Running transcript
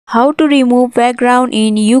how to remove background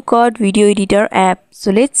in Youcut Video Editor app.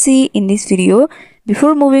 So let's see in this video.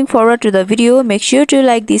 Before moving forward to the video, make sure to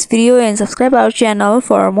like this video and subscribe our channel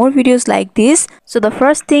for more videos like this. So the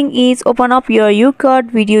first thing is open up your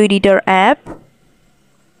Youcut Video Editor app.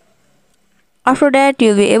 After that,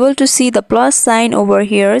 you'll be able to see the plus sign over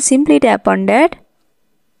here. Simply tap on that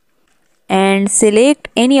and select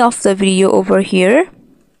any of the video over here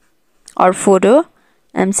or photo.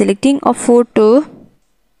 I'm selecting a photo.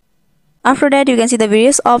 After that, you can see the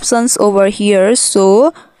various options over here.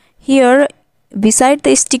 So here beside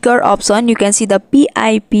the sticker option, you can see the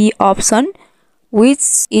PIP option,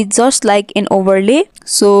 which is just like an overlay.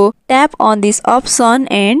 So tap on this option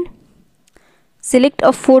and select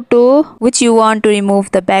a photo which you want to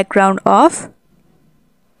remove the background of.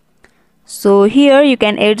 So here you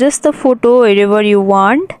can adjust the photo wherever you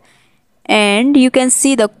want, and you can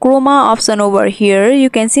see the chroma option over here.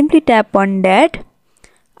 You can simply tap on that.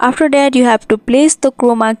 After that, you have to place the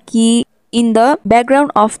chroma key in the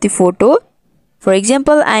background of the photo. For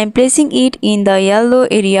example, I am placing it in the yellow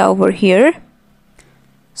area over here.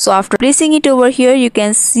 So after placing it over here, you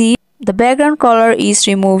can see the background color is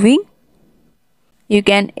removing. You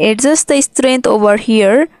can adjust the strength over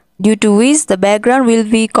here, due to which the background will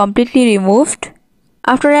be completely removed.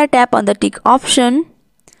 After that, tap on the tick option,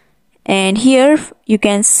 and here you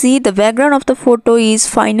can see the background of the photo is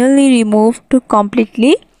finally removed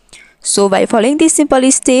completely. So by following this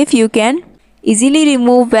simple step, you can easily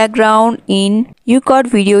remove background in Youcut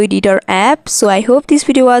Video Editor app. So I hope this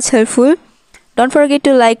video was helpful. Don't forget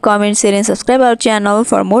to like, comment, share and subscribe our channel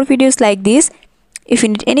for more videos like this. If you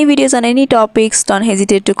need any videos on any topics, don't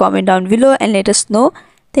hesitate to comment down below and let us know.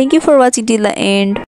 Thank you for watching till the end.